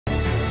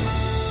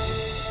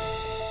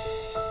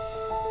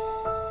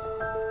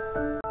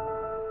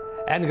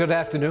And good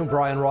afternoon,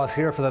 Brian Ross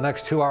here for the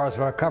next 2 hours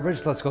of our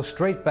coverage. Let's go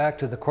straight back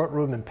to the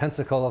courtroom in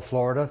Pensacola,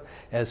 Florida,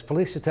 as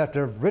Police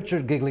Detective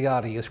Richard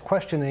Gigliotti is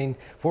questioning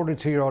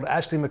 42-year-old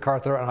Ashley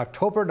MacArthur on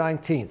October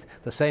 19th,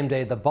 the same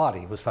day the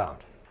body was found.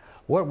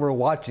 What we're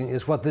watching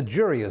is what the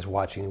jury is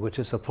watching, which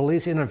is a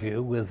police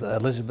interview with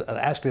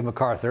Ashley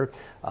MacArthur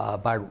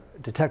by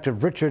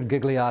Detective Richard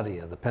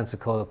Gigliotti of the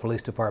Pensacola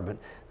Police Department.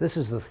 This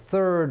is the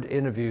third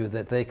interview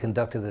that they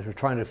conducted that were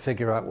trying to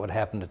figure out what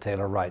happened to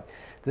Taylor Wright.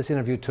 This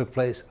interview took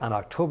place on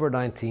October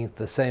 19th,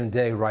 the same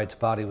day Wright's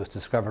body was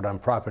discovered on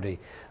property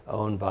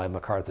owned by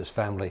MacArthur's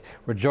family.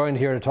 We're joined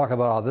here to talk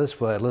about all this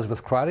by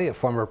Elizabeth Crotty, a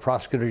former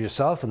prosecutor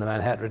yourself in the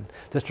Manhattan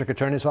District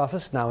Attorney's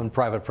Office, now in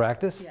private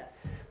practice. Yes.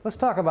 Let's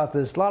talk about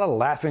this. A lot of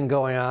laughing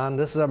going on.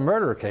 This is a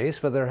murder case,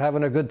 but they're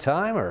having a good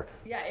time, or?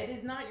 Yeah, it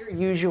is not your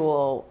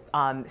usual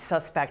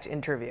suspect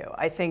interview.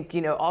 I think,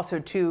 you know, also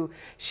too,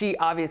 she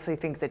obviously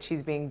thinks that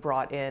she's being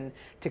brought in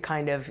to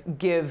kind of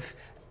give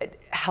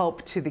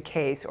help to the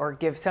case or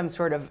give some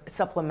sort of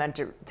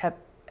supplementary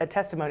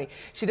testimony.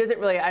 She doesn't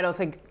really, I don't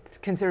think,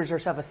 considers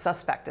herself a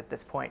suspect at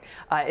this point.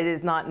 It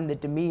is not in the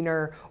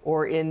demeanor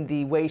or in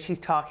the way she's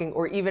talking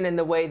or even in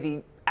the way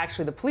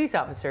the police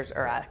officers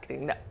are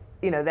acting. No.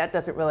 You know, that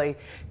doesn't really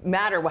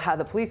matter how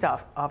the police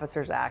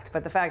officers act,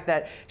 but the fact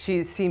that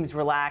she seems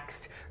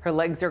relaxed, her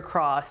legs are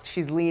crossed,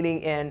 she's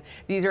leaning in,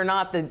 these are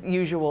not the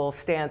usual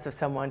stance of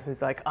someone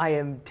who's like, I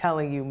am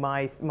telling you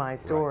my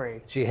story.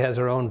 Right. She has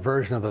her own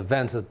version of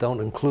events that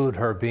don't include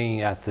her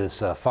being at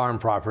this farm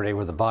property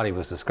where the body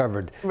was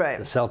discovered. Right.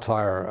 The cell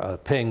tower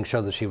ping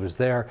showed that she was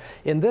there.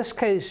 In this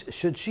case,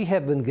 should she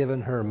have been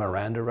given her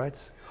Miranda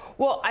rights?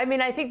 Well, I mean,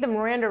 I think the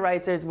Miranda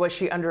rights is, was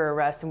she under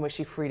arrest and was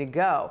she free to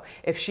go?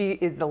 If she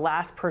is the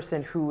last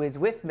person who is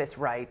with Miss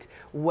Wright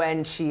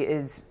when she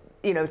is,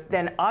 you know,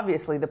 then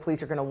obviously the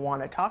police are going to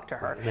want to talk to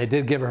her. They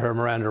did give her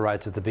Miranda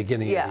rights at the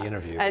beginning of the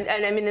interview. And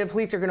I mean, the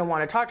police are going to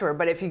want to talk to her,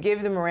 but if you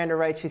give the Miranda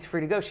rights, she's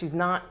free to go. She's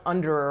not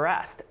under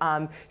arrest.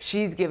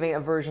 She's giving a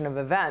version of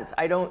events.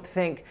 I don't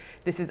think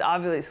this is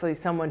obviously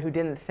someone who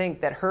didn't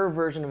think that her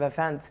version of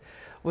events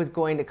was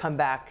going to come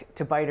back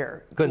to bite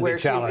her. Couldn't be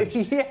challenged.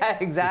 Yeah,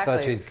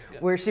 exactly.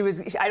 Where she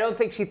was, I don't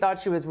think she thought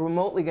she was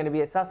remotely going to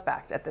be a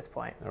suspect at this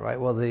point. All right,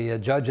 well, the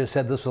judge has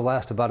said this will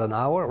last about an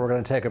hour. We're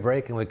going to take a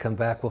break, and when we come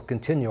back, we'll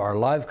continue our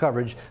live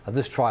coverage of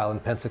this trial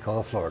in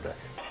Pensacola, Florida.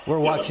 We're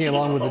watching,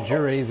 along with the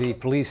jury, the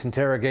police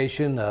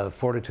interrogation of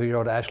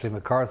 42-year-old Ashley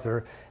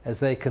MacArthur as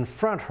they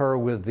confront her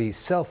with the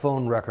cell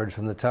phone records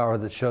from the tower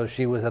that shows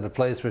she was at a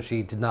place where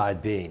she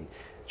denied being.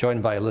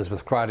 Joined by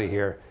Elizabeth Crotty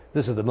here.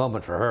 This is the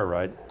moment for her,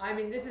 right? I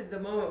mean, this is the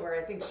moment where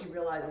I think she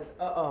realizes,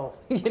 uh-oh,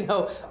 you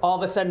know, all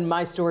of a sudden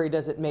my story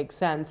doesn't make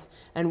sense.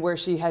 And where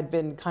she had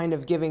been kind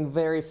of giving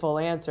very full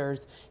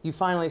answers, you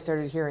finally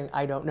started hearing,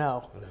 I don't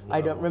know,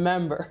 I don't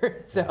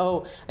remember.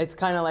 So it's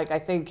kind of like, I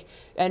think,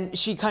 and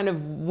she kind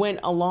of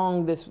went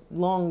along this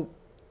long,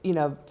 you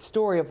know,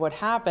 story of what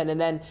happened, and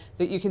then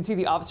you can see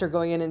the officer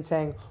going in and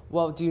saying,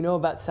 well, do you know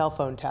about cell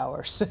phone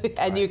towers?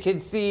 And you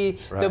can see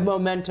the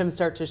momentum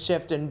start to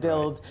shift and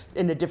build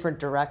in a different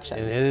direction.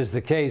 And it is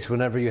the case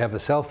whenever you have a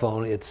cell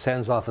phone, it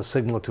sends off a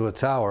signal to a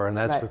tower, and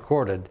that's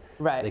recorded.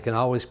 Right. They can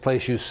always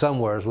place you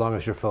somewhere as long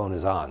as your phone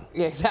is on.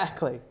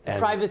 Exactly. And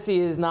privacy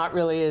is not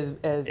really as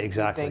you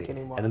think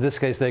anymore. And in this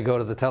case, they go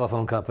to the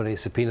telephone company,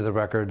 subpoena the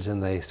records,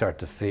 and they start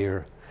to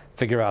figure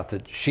out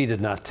that she did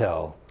not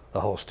tell the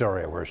whole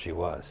story of where she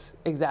was.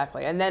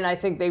 Exactly. And then I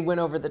think they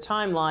went over the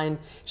timeline.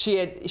 She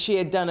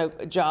had done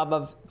a job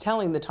of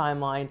telling the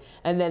timeline,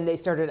 and then they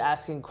started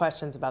asking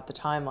questions about the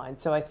timeline.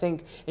 So I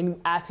think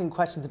in asking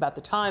questions about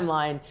the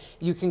timeline,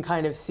 you can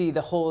kind of see the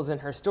holes in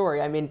her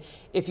story. I mean,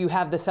 if you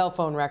have the cell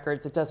phone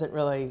records, it doesn't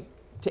really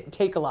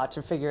take a lot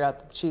to figure out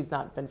that she's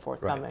not been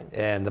forthcoming. Right.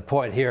 And the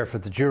point here for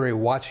the jury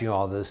watching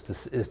all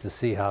this is to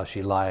see how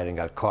she lied and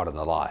got caught in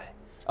the lie.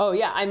 Oh,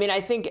 yeah. I mean,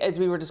 I think, as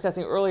we were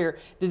discussing earlier,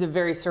 this is a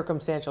very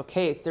circumstantial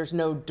case. There's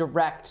no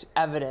direct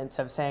evidence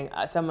of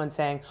someone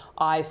saying,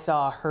 I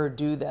saw her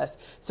do this.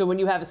 So when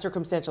you have a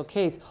circumstantial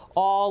case,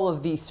 all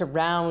of the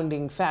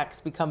surrounding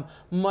facts become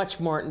much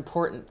more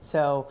important.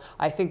 So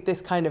I think this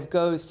kind of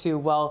goes to,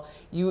 well,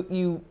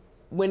 you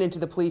went into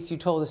the police, you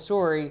told a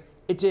story,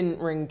 it didn't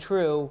ring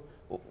true.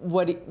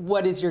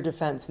 What is your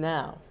defense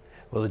now?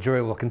 Well, the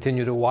jury will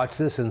continue to watch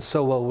this, and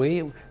so will we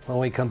when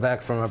we come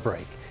back from a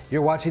break.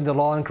 You're watching the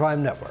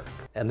Law&Crime Network.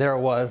 And there it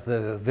was.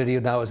 The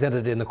video now is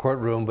edited in the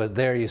courtroom, but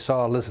there you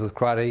saw Elizabeth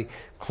Crotty.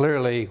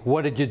 Clearly,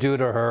 what did you do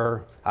to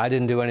her? I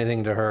didn't do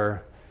anything to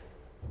her.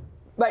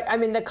 Right. I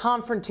mean, the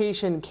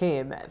confrontation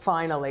came,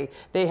 finally.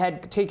 They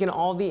had taken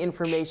all the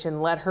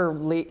information, let her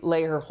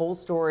lay her whole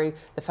story,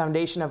 the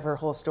foundation of her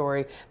whole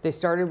story. They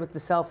started with the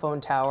cell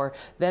phone tower.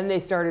 Then they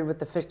started with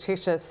the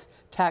fictitious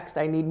text,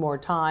 I need more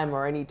time,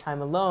 or I need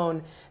time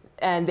alone.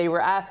 And they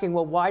were asking,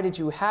 well, why did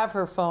you have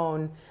her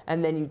phone?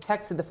 And then you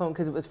texted the phone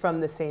because it was from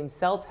the same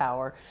cell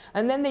tower.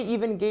 And then they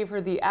even gave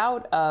her the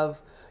out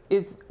of,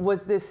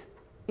 was this,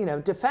 you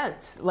know,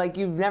 defense? Like,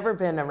 you've never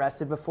been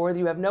arrested before.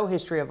 You have no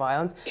history of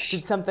violence.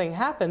 Did something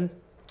happen?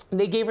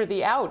 they gave her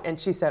the out, and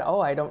she said,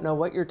 "Oh, I don't know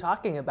what you're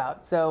talking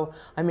about." So,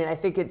 I mean, I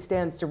think it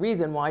stands to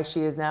reason why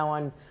she is now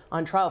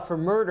on trial for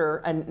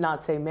murder and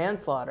not, say,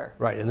 manslaughter.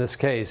 Right, in this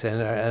case,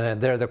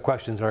 and there the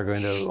questions are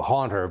going to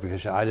haunt her,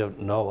 because I don't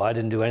know, I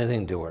didn't do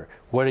anything to her.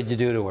 What did you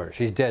do to her?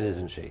 She's dead,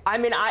 isn't she? I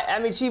mean,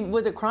 she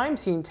was a crime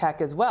scene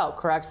tech as well,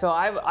 correct? So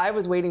I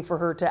was waiting for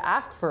her to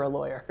ask for a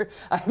lawyer.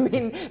 I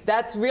mean,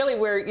 that's really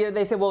where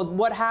they say, well,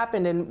 what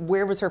happened, and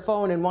where was her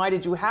phone, and why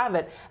did you have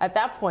it? At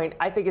that point,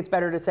 I think it's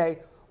better to say,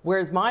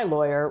 where's my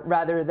lawyer,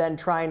 rather than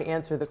try and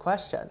answer the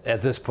question.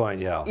 At this point,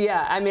 yeah.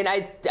 Yeah, I mean,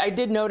 I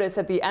did notice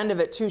at the end of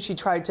it, too, she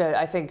tried to,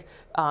 I think,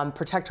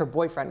 protect her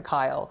boyfriend,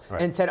 Kyle,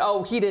 right, and said,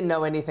 oh, he didn't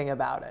know anything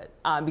about it,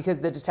 because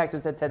the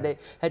detectives had said they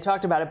had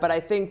talked about it. But I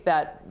think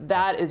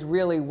that is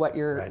really what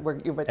you're...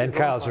 Right. And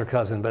Kyle's her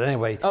cousin, but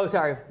anyway. Oh,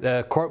 sorry.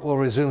 The court will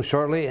resume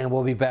shortly, and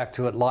we'll be back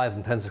to it live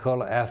in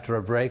Pensacola after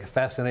a break.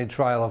 Fascinating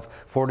trial of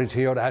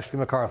 42-year-old Ashley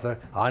MacArthur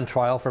on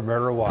trial for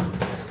murder one.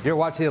 You're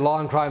watching the Law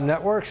and Crime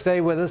Network. Stay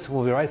with us.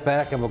 We'll be right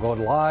back, and we'll go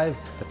live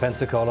to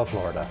Pensacola,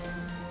 Florida.